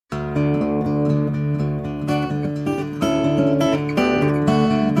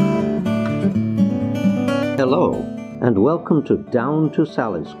Hello, and welcome to Down to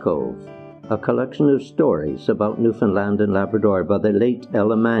Sally's Cove, a collection of stories about Newfoundland and Labrador by the late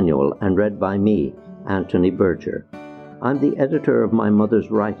Ella Manuel and read by me, Anthony Berger. I'm the editor of my mother's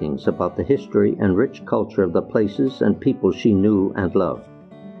writings about the history and rich culture of the places and people she knew and loved.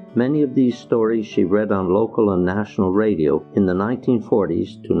 Many of these stories she read on local and national radio in the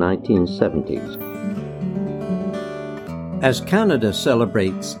 1940s to 1970s. As Canada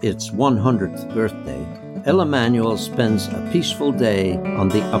celebrates its 100th birthday, Ella Manuel spends a peaceful day on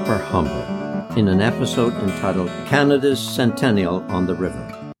the Upper Humber in an episode entitled Canada's Centennial on the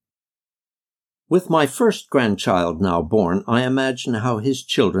River. With my first grandchild now born, I imagine how his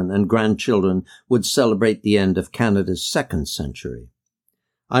children and grandchildren would celebrate the end of Canada's second century.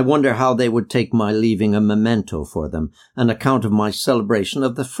 I wonder how they would take my leaving a memento for them, an account of my celebration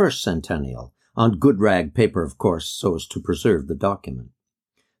of the first centennial, on good rag paper, of course, so as to preserve the document.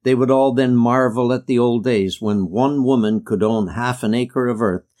 They would all then marvel at the old days when one woman could own half an acre of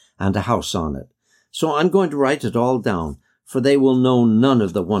earth and a house on it. So I'm going to write it all down, for they will know none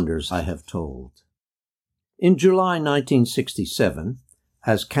of the wonders I have told. In July 1967,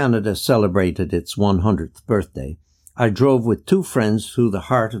 as Canada celebrated its 100th birthday, I drove with two friends through the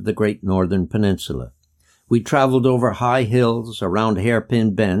heart of the Great Northern Peninsula. We traveled over high hills, around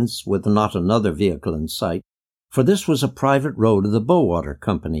hairpin bends, with not another vehicle in sight, for this was a private road of the Bowater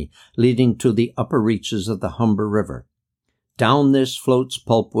Company, leading to the upper reaches of the Humber River. Down this floats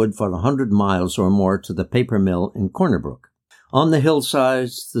pulpwood for 100 miles or more to the paper mill in Corner Brook. On the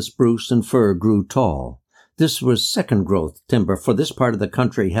hillsides, the spruce and fir grew tall. This was second-growth timber, for this part of the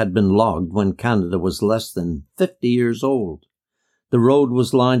country had been logged when Canada was less than 50 years old. The road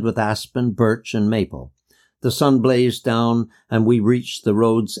was lined with aspen, birch, and maple. The sun blazed down, and we reached the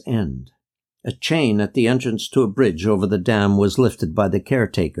road's end. A chain at the entrance to a bridge over the dam was lifted by the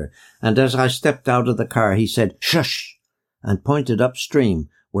caretaker, and as I stepped out of the car, he said, "Shush!" and pointed upstream,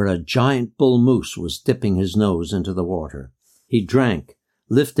 where a giant bull moose was dipping his nose into the water. He drank,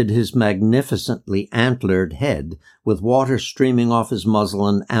 lifted his magnificently antlered head, with water streaming off his muzzle,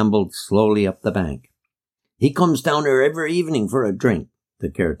 and ambled slowly up the bank. "He comes down here every evening for a drink," the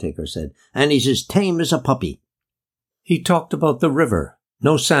caretaker said, "and he's as tame as a puppy." He talked about the river,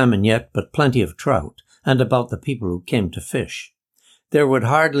 no salmon yet, but plenty of trout, and about the people who came to fish. There would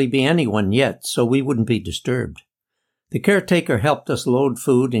hardly be anyone yet, so we wouldn't be disturbed. The caretaker helped us load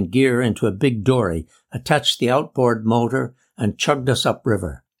food and gear into a big dory, attached the outboard motor, and chugged us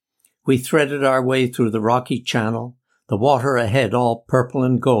upriver. We threaded our way through the rocky channel, the water ahead all purple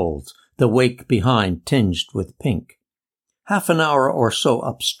and gold, the wake behind tinged with pink. Half an hour or so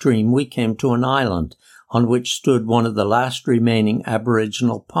upstream, we came to an island on which stood one of the last remaining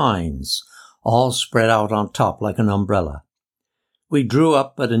aboriginal pines, all spread out on top like an umbrella. We drew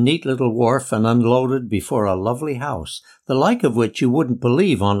up at a neat little wharf and unloaded before a lovely house, the like of which you wouldn't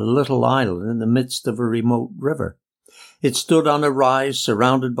believe on a little island in the midst of a remote river. It stood on a rise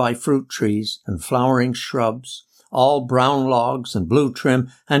surrounded by fruit trees and flowering shrubs, all brown logs and blue trim,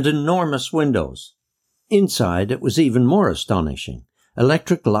 and enormous windows. Inside it was even more astonishing.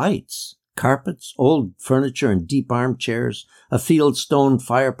 Electric lights, carpets, old furniture and deep armchairs, a field-stone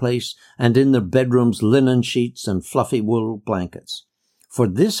fireplace, and in the bedrooms linen sheets and fluffy wool blankets. For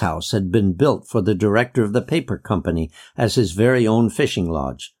this house had been built for the director of the paper company as his very own fishing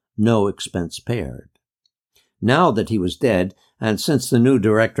lodge, no expense spared. Now that he was dead, and since the new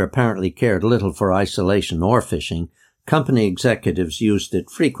director apparently cared little for isolation or fishing, company executives used it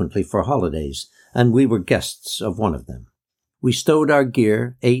frequently for holidays, and we were guests of one of them. We stowed our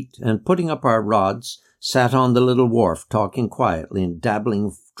gear, ate, and putting up our rods, sat on the little wharf talking quietly and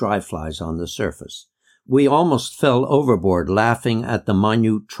dabbling dry flies on the surface. We almost fell overboard laughing at the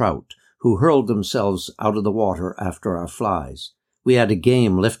minute trout, who hurled themselves out of the water after our flies. We had a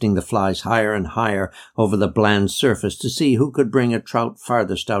game lifting the flies higher and higher over the bland surface to see who could bring a trout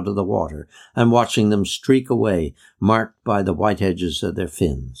farthest out of the water, and watching them streak away, marked by the white edges of their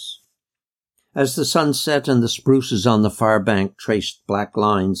fins. As the sun set and the spruces on the far bank traced black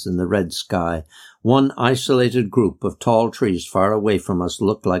lines in the red sky, one isolated group of tall trees far away from us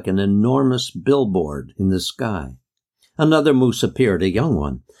looked like an enormous billboard in the sky. Another moose appeared, a young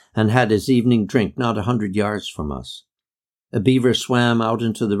one, and had his evening drink not 100 yards from us. A beaver swam out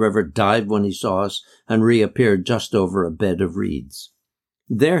into the river, dived when he saw us, and reappeared just over a bed of reeds.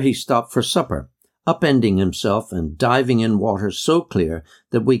 There he stopped for supper, upending himself and diving in water so clear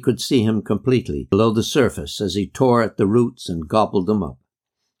that we could see him completely below the surface as he tore at the roots and gobbled them up.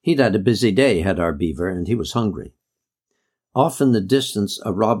 He'd had a busy day, had our beaver, and he was hungry. Off in the distance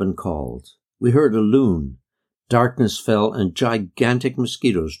a robin called. We heard a loon. Darkness fell and gigantic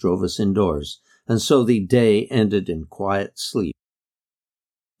mosquitoes drove us indoors, and so the day ended in quiet sleep.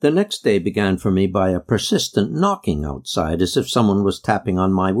 The next day began for me by a persistent knocking outside, as if someone was tapping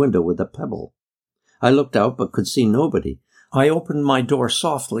on my window with a pebble. I looked out but could see nobody. I opened my door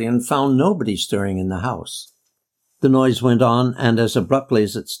softly and found nobody stirring in the house. The noise went on, and as abruptly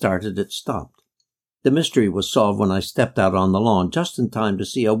as it started, it stopped. The mystery was solved when I stepped out on the lawn just in time to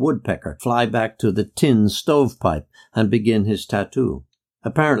see a woodpecker fly back to the tin stovepipe and begin his tattoo.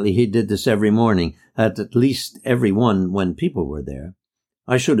 Apparently he did this every morning, at least every one when people were there.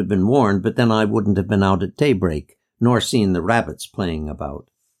 I should have been warned, but then I wouldn't have been out at daybreak, nor seen the rabbits playing about.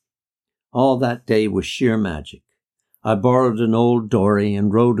 All that day was sheer magic. I borrowed an old dory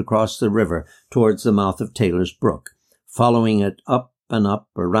and rowed across the river towards the mouth of Taylor's Brook, following it up and up,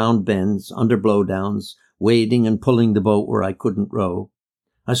 around bends, under blowdowns, wading and pulling the boat where I couldn't row.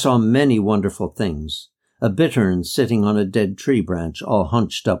 I saw many wonderful things. A bittern sitting on a dead tree branch, all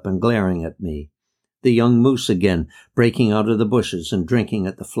hunched up and glaring at me. The young moose again, breaking out of the bushes and drinking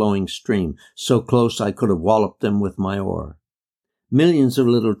at the flowing stream, so close I could have walloped them with my oar. Millions of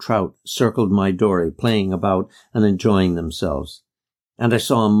little trout circled my dory, playing about and enjoying themselves. And I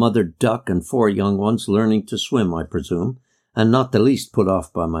saw a mother duck and 4 young ones learning to swim, I presume, and not the least put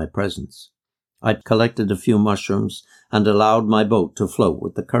off by my presence. I collected a few mushrooms and allowed my boat to float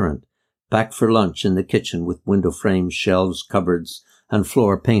with the current, back for lunch in the kitchen with window frames, shelves, cupboards, and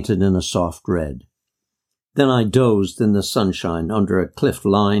floor painted in a soft red. Then I dozed in the sunshine under a cliff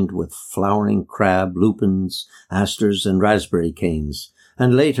lined with flowering crab, lupins, asters, and raspberry canes,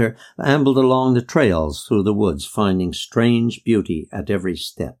 and later ambled along the trails through the woods, finding strange beauty at every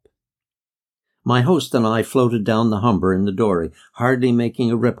step. My host and I floated down the Humber in the dory, hardly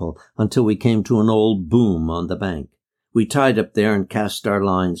making a ripple, until we came to an old boom on the bank. We tied up there and cast our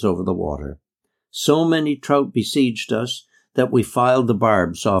lines over the water. So many trout besieged us that we filed the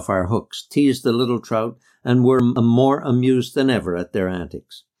barbs off our hooks, teased the little trout, and were more amused than ever at their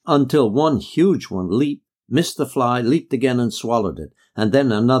antics, until one huge one leaped, missed the fly, leaped again and swallowed it, and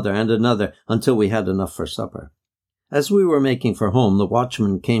then another and another, until we had enough for supper. As we were making for home, the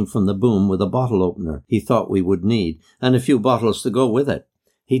watchman came from the boom with a bottle opener he thought we would need, and a few bottles to go with it.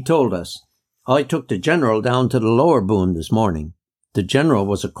 He told us, "I took the General down to the lower boom this morning." The General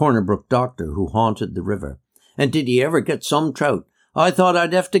was a Corner Brook doctor who haunted the river. "And did he ever get some trout? I thought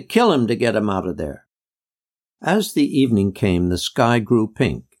I'd have to kill him to get him out of there." As the evening came, the sky grew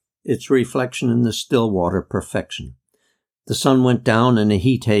pink, its reflection in the still water perfection. The sun went down in a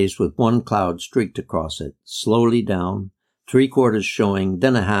heat haze with one cloud streaked across it, slowly down, 3/4 showing,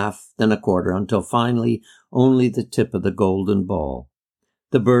 then a half, then a quarter, until finally only the tip of the golden ball.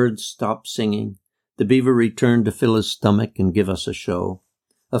 The birds stopped singing. The beaver returned to fill his stomach and give us a show.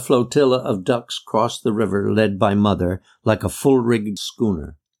 A flotilla of ducks crossed the river, led by Mother, like a full-rigged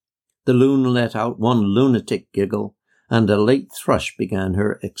schooner. The loon let out one lunatic giggle, and a late thrush began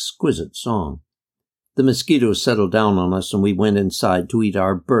her exquisite song. The mosquitoes settled down on us, and we went inside to eat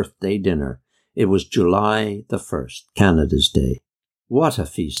our birthday dinner. It was July the 1st, Canada's Day. What a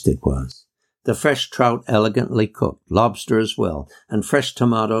feast it was! The fresh trout elegantly cooked, lobster as well, and fresh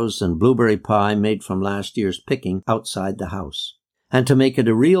tomatoes and blueberry pie made from last year's picking outside the house. And to make it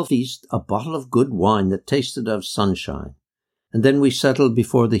a real feast, a bottle of good wine that tasted of sunshine. And then we settled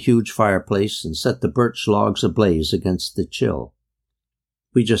before the huge fireplace and set the birch logs ablaze against the chill.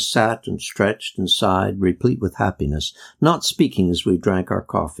 We just sat and stretched and sighed, replete with happiness, not speaking as we drank our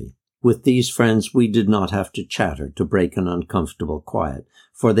coffee. With these friends we did not have to chatter to break an uncomfortable quiet,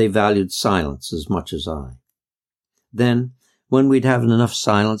 for they valued silence as much as I. Then, when we'd had enough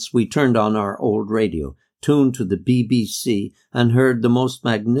silence, we turned on our old radio, tuned to the BBC, and heard the most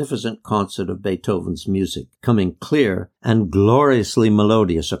magnificent concert of Beethoven's music, coming clear and gloriously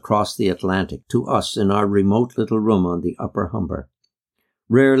melodious across the Atlantic to us in our remote little room on the Upper Humber.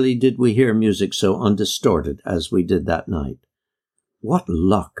 Rarely did we hear music so undistorted as we did that night. What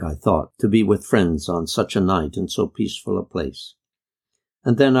luck, I thought, to be with friends on such a night in so peaceful a place.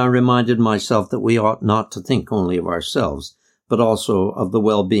 And then I reminded myself that we ought not to think only of ourselves, but also of the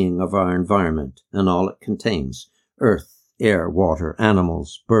well-being of our environment and all it contains: earth, air, water,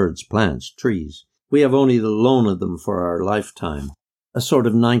 animals, birds, plants, trees. We have only the loan of them for our lifetime, a sort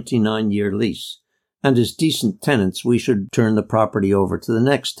of 99-year lease, and as decent tenants we should turn the property over to the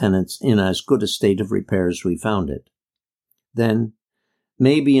next tenants in as good a state of repair as we found it. Then,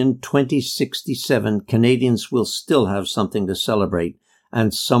 maybe in 2067, Canadians will still have something to celebrate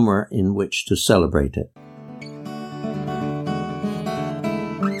and somewhere in which to celebrate it.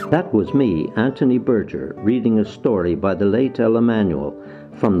 That was me, Anthony Berger, reading a story by the late Ella Manuel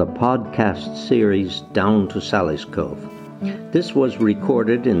from the podcast series Down to Sally's Cove. This was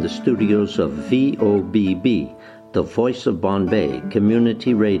recorded in the studios of VOBB, the Voice of Bombay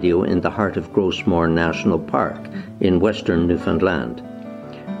community radio in the heart of Grossmore National Park in western Newfoundland.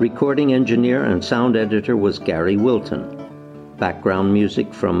 Recording engineer and sound editor was Gary Wilton. Background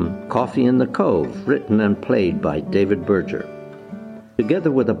music from Coffee in the Cove, written and played by David Berger.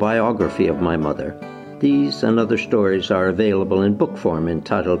 Together with a biography of my mother, these and other stories are available in book form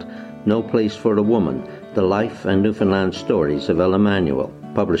entitled No Place for a Woman, The Life and Newfoundland Stories of Ella Manuel,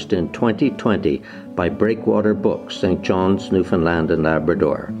 published in 2020 by Breakwater Books, St. John's, Newfoundland and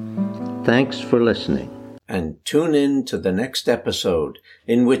Labrador. Thanks for listening. And tune in to the next episode,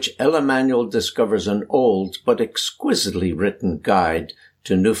 in which Ella Manuel discovers an old but exquisitely written guide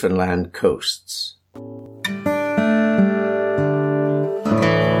to Newfoundland coasts.